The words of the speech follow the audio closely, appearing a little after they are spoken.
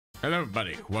Hello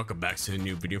everybody, welcome back to a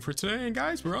new video for today. And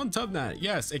guys, we're on TubNet.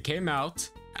 Yes, it came out.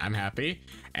 I'm happy.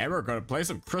 And we're gonna play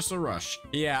some Crystal Rush.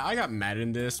 Yeah, I got mad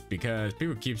in this because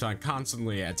people keeps on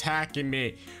constantly attacking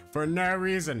me for no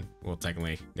reason. Well,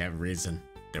 technically, they have a reason.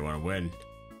 They want to win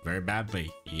very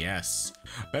badly. Yes.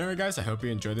 But anyway, guys, I hope you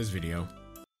enjoyed this video.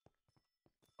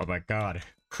 Oh my god.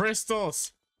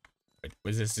 Crystals! Wait,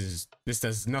 what is this? This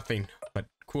does nothing but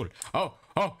cool. Oh,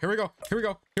 here we go. Here we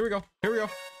go. Here we go. Here we go.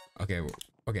 Okay.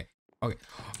 Okay.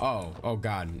 Oh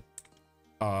god.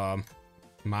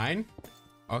 Mine?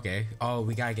 Okay. Oh,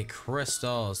 we gotta get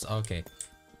crystals. Okay,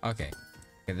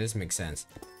 this makes sense.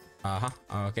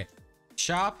 Okay.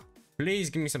 Shop, please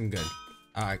give me some good.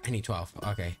 I need 12.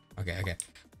 Okay.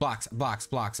 Blocks.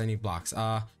 I need blocks.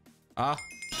 There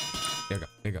we go.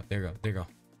 Okay,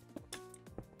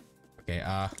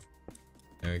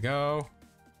 there we go.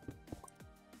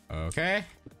 Okay.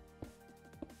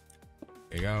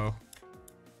 There you go.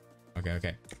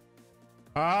 Okay.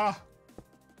 I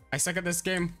suck at this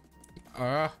game.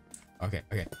 Okay.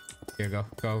 Here we go.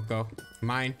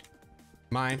 Mine.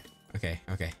 Okay.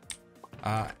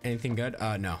 Anything good?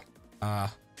 No.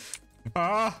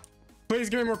 Please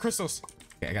give me more crystals.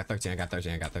 Okay, I got 13.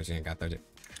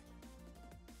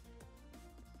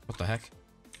 What the heck?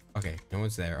 Okay, no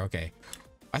one's there. Okay.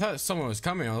 I thought someone was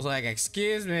coming. I was like,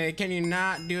 excuse me, can you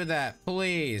not do that,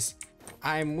 please?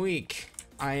 I'm weak.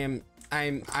 I am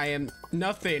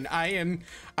nothing. I'm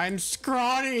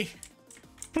scrawny.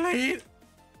 Please.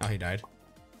 Oh, he died.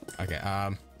 Okay,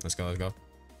 let's go. Do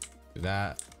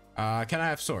that. Can I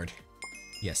have sword?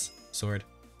 Yes, sword.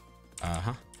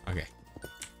 Okay.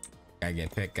 Gotta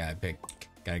get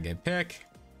pick.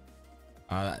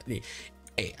 I need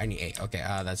 8. Okay,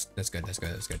 that's good.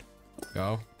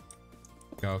 Go,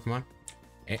 come on.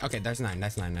 8. Okay, that's 9.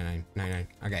 That's 9.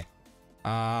 Okay.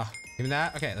 Give me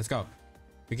that. Okay, let's go.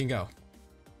 We can go.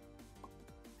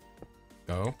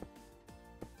 Go.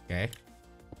 Okay.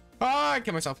 Oh, I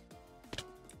killed myself.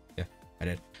 Yeah, I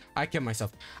did. I killed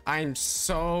myself. I'm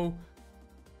so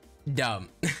dumb.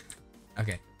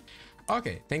 Okay.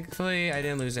 Thankfully, I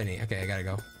didn't lose any. Okay, I gotta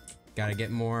go. Gotta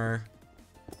get more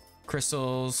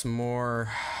crystals, more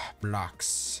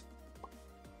blocks.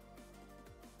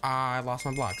 I lost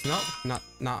my blocks. Nope,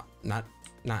 not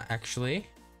actually.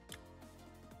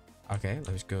 Okay,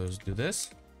 let's go do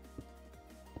this.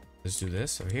 Let's do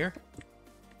this over here.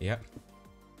 Yep.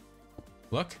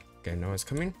 Look. Okay, no one's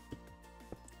coming.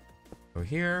 Go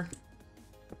here.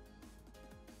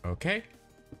 Okay.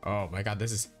 Oh my god,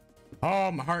 this is...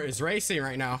 Oh, my heart is racing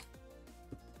right now.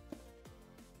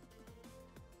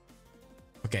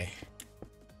 Okay.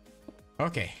 I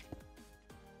can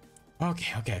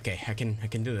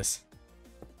do this.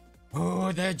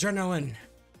 Oh, the adrenaline.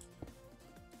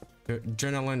 The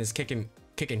adrenaline is kicking.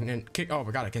 Oh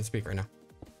my god, I can't speak right now.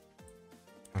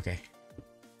 Okay.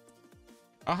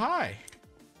 Oh, hi.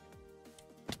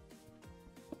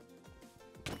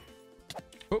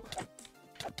 Oh.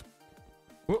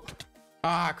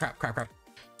 Ah, crap.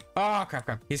 Oh,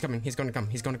 crap. He's coming. He's gonna come.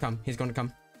 Okay.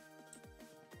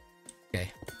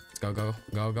 Let's go.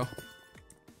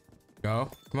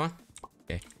 Go. Come on.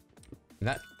 Okay.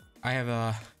 That. I have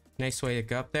a nice way to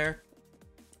go up there.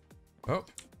 Oh.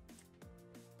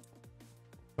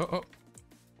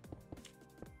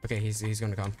 Okay, he's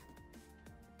gonna come.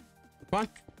 Come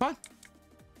on.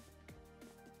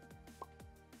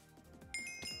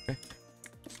 Okay.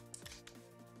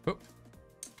 Oh.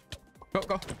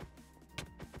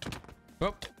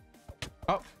 Go.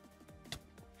 Oh.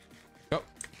 Go.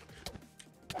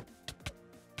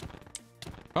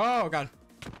 Oh god.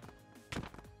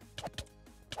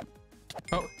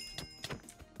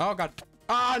 Oh god.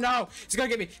 Oh no! He's gonna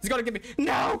get me!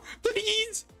 No!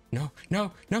 Please! No!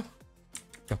 Go.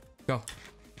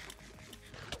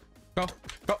 Oh!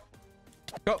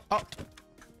 Go!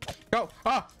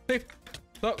 Oh! Leave!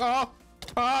 Look! Oh!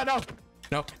 No!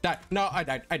 No! Die! No! I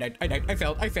died! I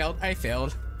failed!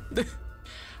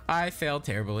 I failed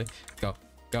terribly. Go!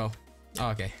 Oh,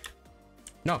 okay.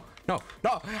 No!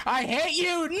 I hate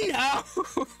you!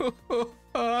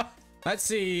 No! Let's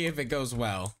see if it goes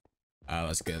well.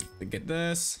 Let's get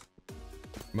this.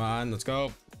 Come on, let's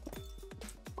go.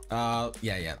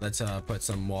 Yeah. Let's put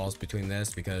some walls between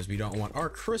this because we don't want our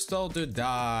crystal to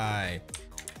die.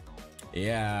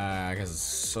 Yeah,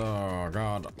 because oh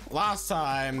god, last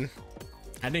time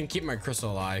I didn't keep my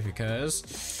crystal alive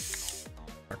because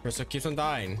our crystal keeps on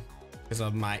dying because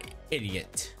of my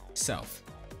idiot self.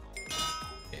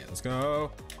 Okay, let's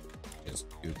go. Just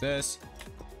do this.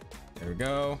 There we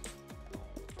go.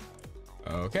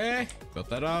 Okay, built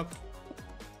that up.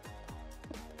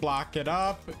 Block it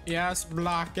up. Yes,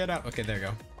 block it up. Okay, there you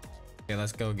go. Okay,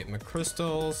 let's go get my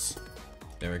crystals.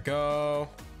 There we go.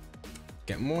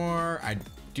 Get more. I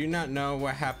do not know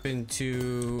what happened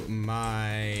to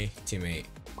my teammate.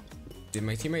 Did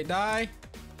my teammate die?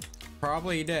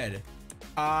 Probably he did.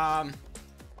 Probably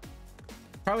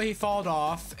he falled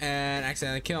off and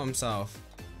accidentally killed himself.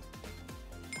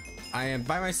 I am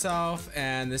by myself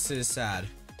and this is sad.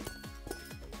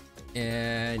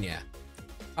 And yeah.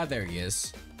 Oh, there he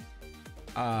is.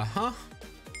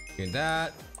 Do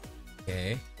that.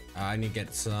 Okay. I need to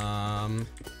get some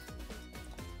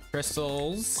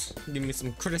crystals. Give me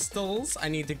some crystals. I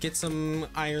need to get some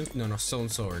iron. No, stone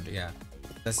sword. Yeah.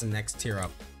 That's the next tier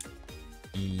up.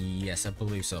 Yes, I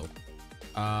believe so.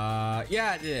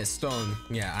 Yeah, it is stone.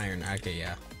 Yeah, iron. Okay,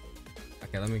 yeah.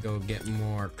 Okay, let me go get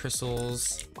more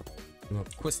crystals. More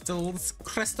crystals.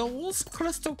 Crystal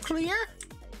clear.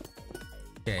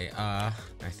 Okay, I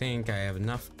think I have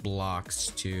enough blocks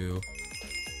to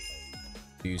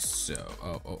do so.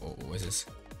 Oh, what is this?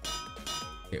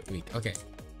 Okay, weak. Okay,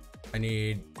 I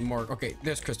need more. Okay,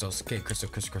 there's crystals. Okay, crystal.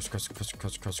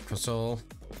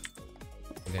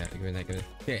 Yeah, give me that.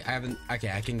 Okay, I haven't.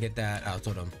 Okay, I can get that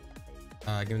totem.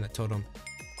 Give me that totem.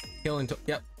 Healing.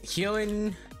 Yep,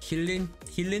 healing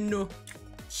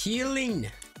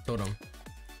totem.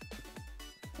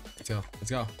 Let's go.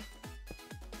 Go.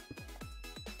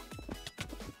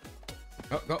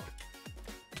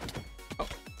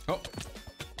 Oh.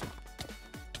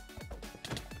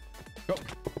 Go.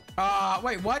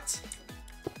 Wait, what?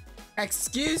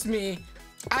 Excuse me.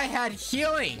 I had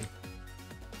healing.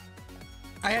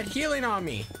 On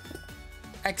me.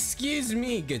 Excuse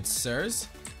me, good sirs.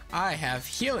 I have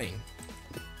healing.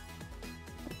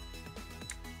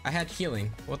 I had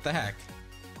healing. What the heck?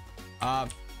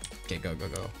 Okay, go.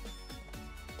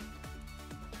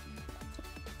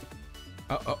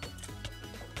 Oh,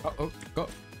 go.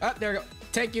 There we go.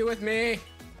 Take you with me.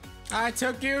 I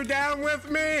took you down with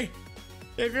me.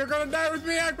 If you're gonna die with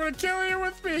me, I'm gonna kill you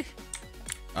with me.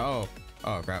 Oh,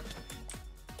 crap.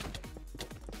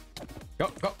 Go.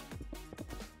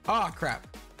 Oh, crap.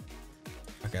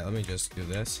 Okay, let me just do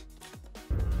this.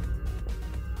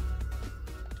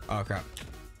 Oh, crap.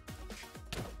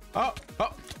 Oh.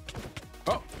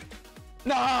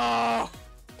 No!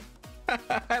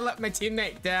 I let my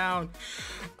teammate down.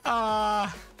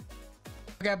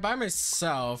 Okay, by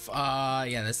myself.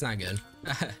 Yeah, that's not good.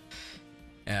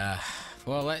 Yeah.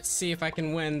 Well, let's see if I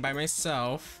can win by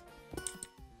myself.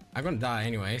 I'm gonna die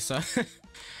anyway, so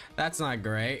that's not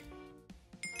great.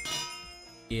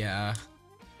 Yeah.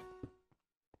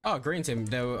 Oh, green team,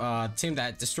 the team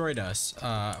that destroyed us.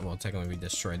 Well, technically we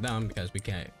destroyed them because we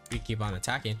keep on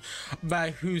attacking.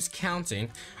 But who's counting?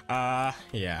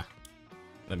 Yeah.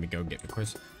 Let me go get the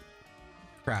quiz.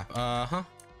 Crap.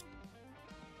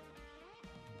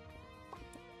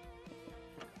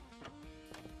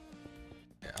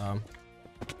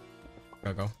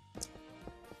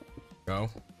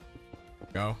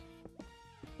 Go.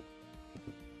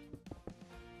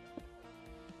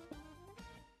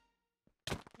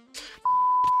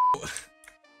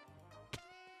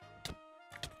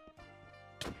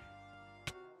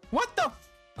 What the?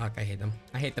 Fuck, I hate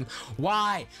them.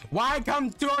 Why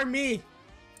come toward me?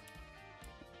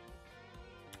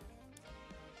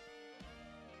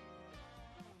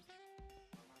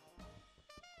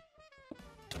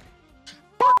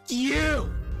 Fuck you.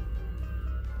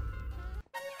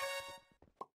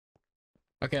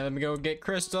 Okay, let me go get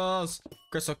crystals.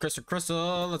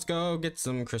 Crystal. Let's go get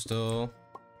some crystal.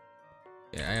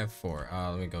 Yeah, I have 4.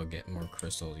 Let me go get more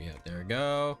crystals. Yeah, there we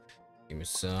go. Give me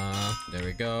some. There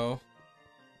we go.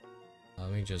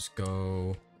 Let me just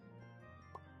go.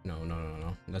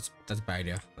 No. That's a bad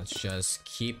idea. Let's just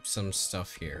keep some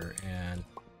stuff here and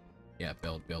yeah,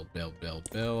 build.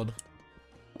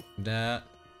 That.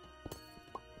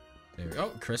 There we go.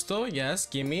 Crystal, yes.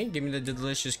 Give me the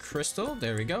delicious crystal.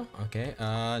 There we go. Okay.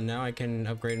 Now I can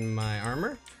upgrade my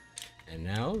armor. And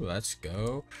now let's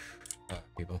go.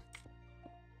 People.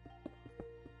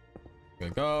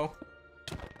 Go.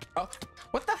 Oh,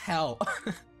 what the hell?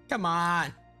 Come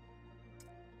on.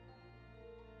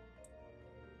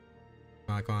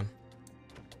 Come on.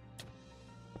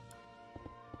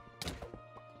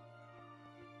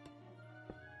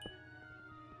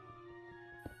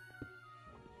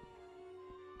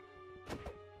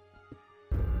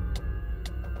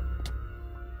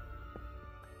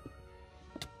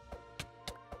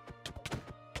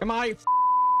 Come on, you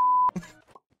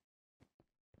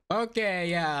Okay,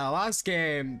 yeah, last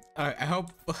game.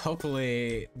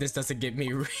 Hopefully this doesn't get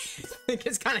me.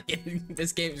 This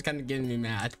game is kind of getting me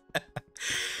mad.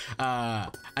 I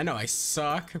know I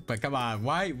suck, but come on,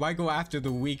 why go after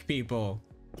the weak people?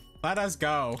 Let us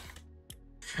go.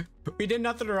 We did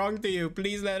nothing wrong to you.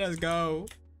 Please let us go.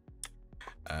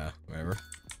 Whatever.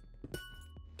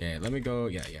 Okay, let me go.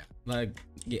 Yeah. Like,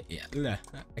 yeah.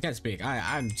 I can't speak.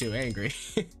 I'm too angry.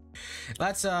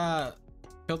 Let's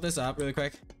build this up really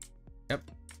quick.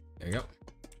 Yep. There you go.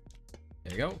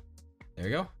 There you go. There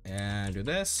you go. And do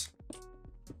this.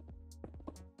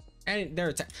 And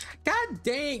they're God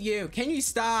dang you! Can you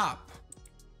stop?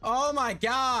 Oh my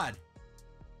god!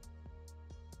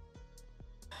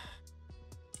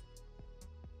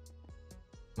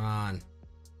 Come on.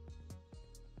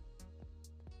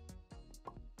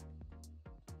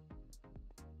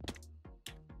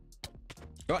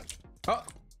 Go on. Oh!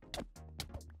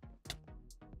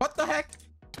 What the heck?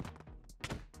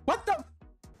 What the?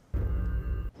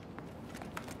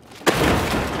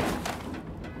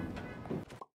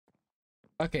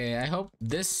 Okay, I hope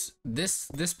this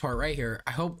part right here,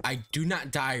 I hope I do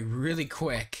not die really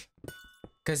quick,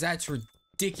 because that's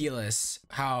ridiculous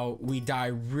how we die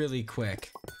really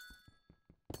quick.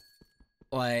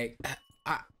 Like,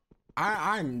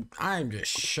 I'm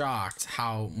just shocked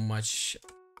how much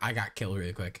I got killed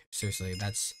really quick. Seriously,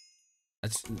 that's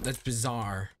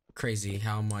bizarre, crazy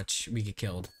how much we get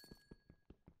killed.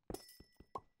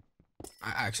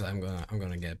 Actually, I'm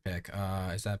gonna get a pick.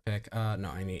 Is that a pick? No,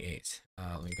 I need 8.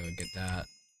 Let me go get that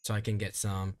so I can get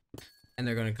some. And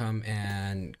they're gonna come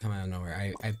out of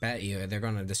nowhere. I bet you they're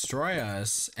gonna destroy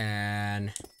us,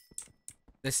 and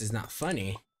this is not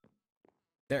funny.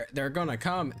 They're gonna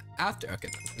come after.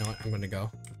 Okay, you know what? I'm gonna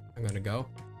go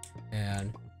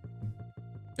and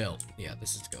build. Yeah,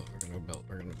 this is go. We're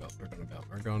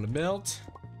gonna build.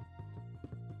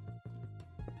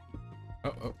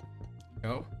 Oh,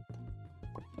 go.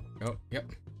 Oh,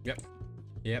 yep.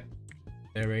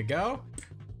 There we go.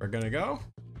 We're gonna go.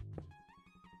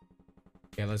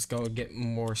 Okay, let's go get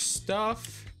more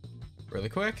stuff really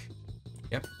quick.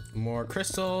 Yep, more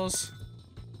crystals.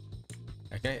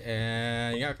 Okay,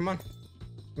 and yeah, come on.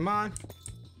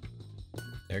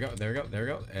 There we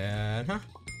go. And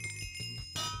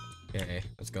okay,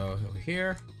 let's go over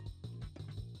here.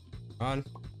 Come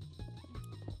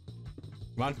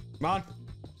on.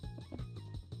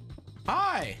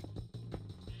 Hi.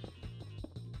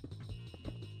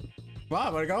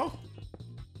 Wow, wanna go?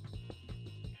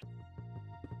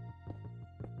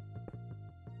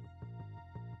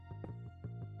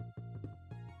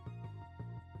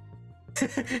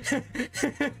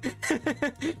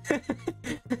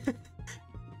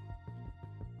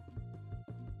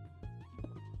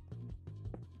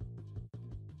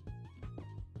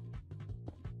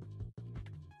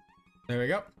 There we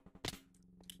go.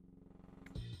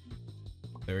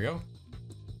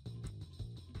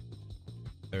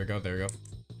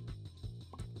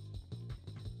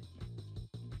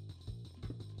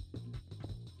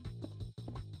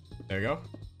 There we go.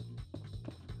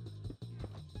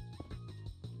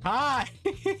 Hi.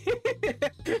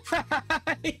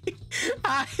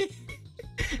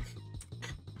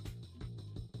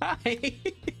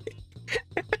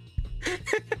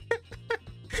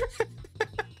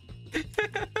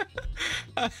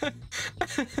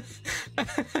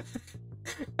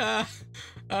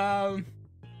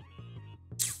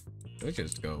 Let's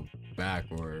just go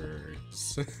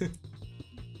backwards.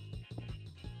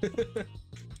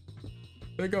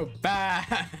 We go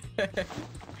back.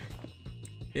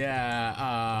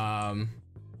 Yeah,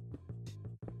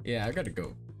 yeah, I gotta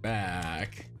go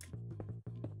back.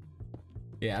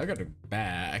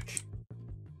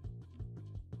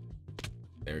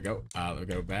 There we go. I'll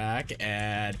go back,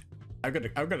 and I'm gonna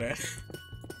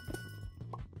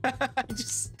I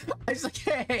just like,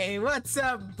 hey, what's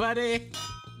up, buddy?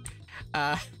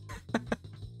 Yeah.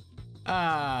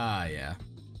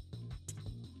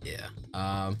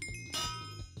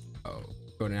 Oh,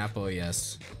 golden apple,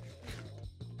 yes.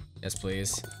 Yes,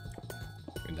 please.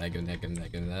 Give me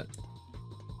that.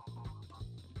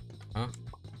 Huh?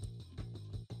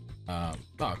 Oh,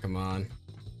 come on.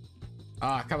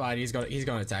 Oh, come on, he's gonna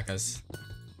attack us.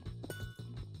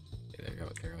 There you go.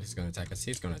 He's gonna attack us.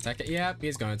 He's gonna attack it. Yep,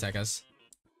 he's gonna attack us.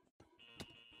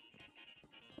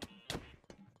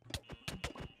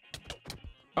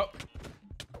 Oh.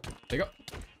 There you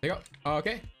go. Oh,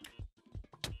 okay.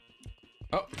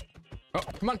 Oh,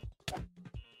 come on.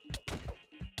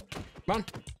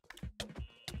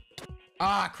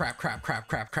 Ah, crap. Go.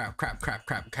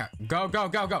 Come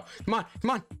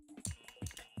on.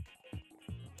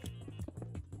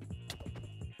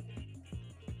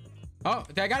 Oh,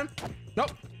 did I got him? Nope.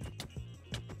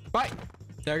 Bye.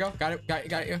 There we go. Got you.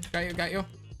 There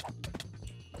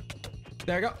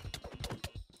we go.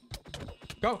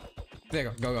 Go. There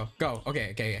you go. Go.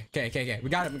 Okay. We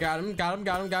got him.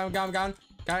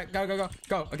 Got it.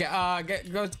 Go. Okay,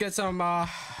 get some, got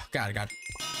it.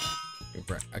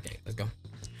 Okay, let's go.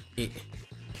 Eat.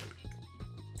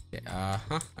 Okay,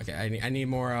 okay, I need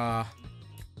more,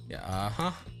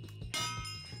 yeah,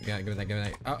 give me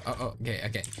that. Oh,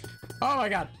 okay. Oh my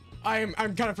god. I'm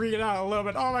kind of freaking out a little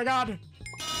bit. Oh my god.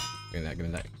 Give me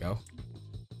that. Go.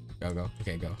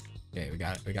 Okay, go. Okay, we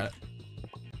got it.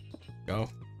 Go.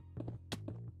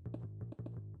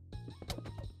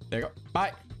 There you go.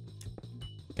 Bye.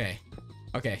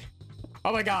 Okay.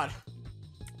 Oh my god.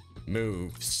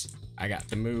 Moves. I got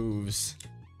the moves.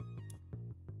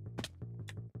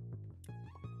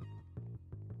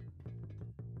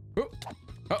 Oh.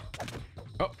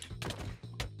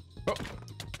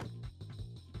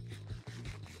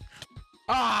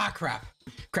 Ah, crap.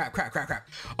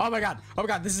 Oh my god.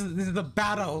 This is the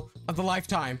battle of the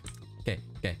lifetime. Okay.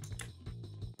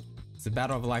 It's the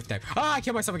battle of a lifetime. Ah, I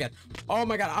killed myself again. Oh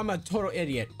my god, I'm a total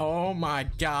idiot. Oh my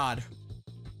god.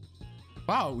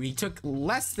 Wow, we took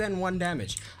less than 1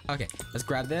 damage. Okay, let's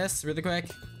grab this really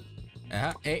quick.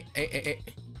 Hey.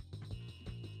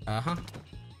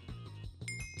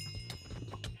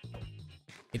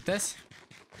 Eat this.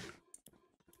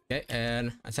 Okay,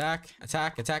 and attack.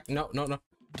 No.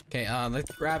 Okay, let's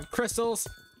grab crystals.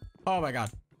 Oh my god.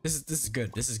 This is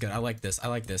good. I like this.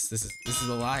 This is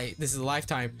a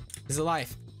lifetime. This is a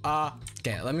life.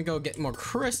 Okay, let me go get more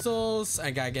crystals. I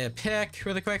gotta get a pick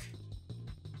really quick.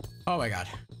 Oh my god.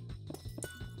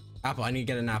 Apple. I need to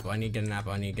get an apple. I need to get an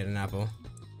apple.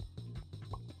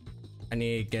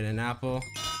 I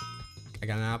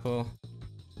got an apple.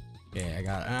 Okay, I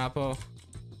got an apple.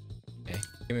 Okay,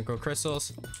 give me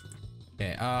crystals.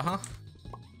 Okay,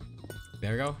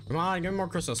 there we go. Come on, give me more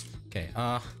crystals. Okay,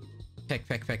 pick.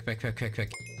 There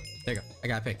you go. I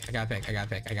got a pick.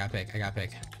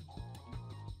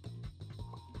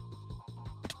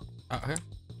 Okay.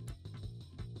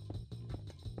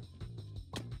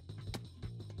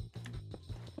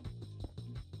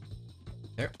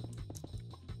 There.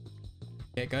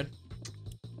 Okay,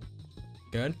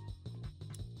 good.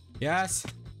 Yes.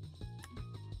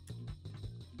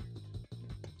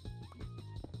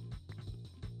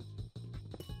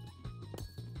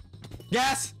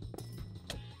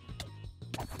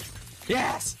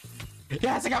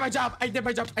 Yes, I got my job. I did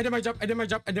my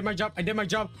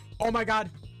job. Oh my god.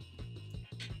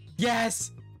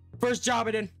 Yes. First job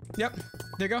I did. Yep.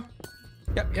 There you go.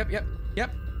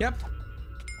 Yep.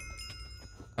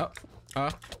 Oh.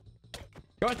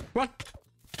 Go on.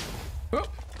 Oh.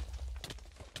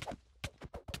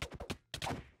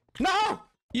 No!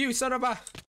 You son of a...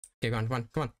 Okay, come on.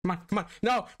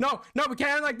 No, we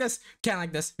can't end like this.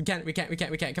 We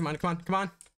can't. Come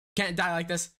on. Can't die like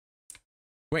this.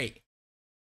 Wait.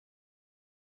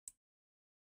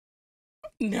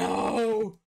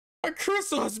 No! A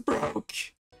crystal is broke!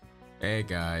 Hey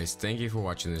guys, thank you for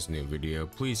watching this new video.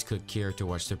 Please click here to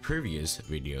watch the previous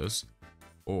videos,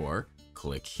 or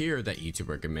click here that YouTube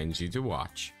recommends you to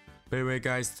watch. But anyway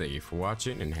guys, thank you for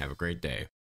watching and have a great day.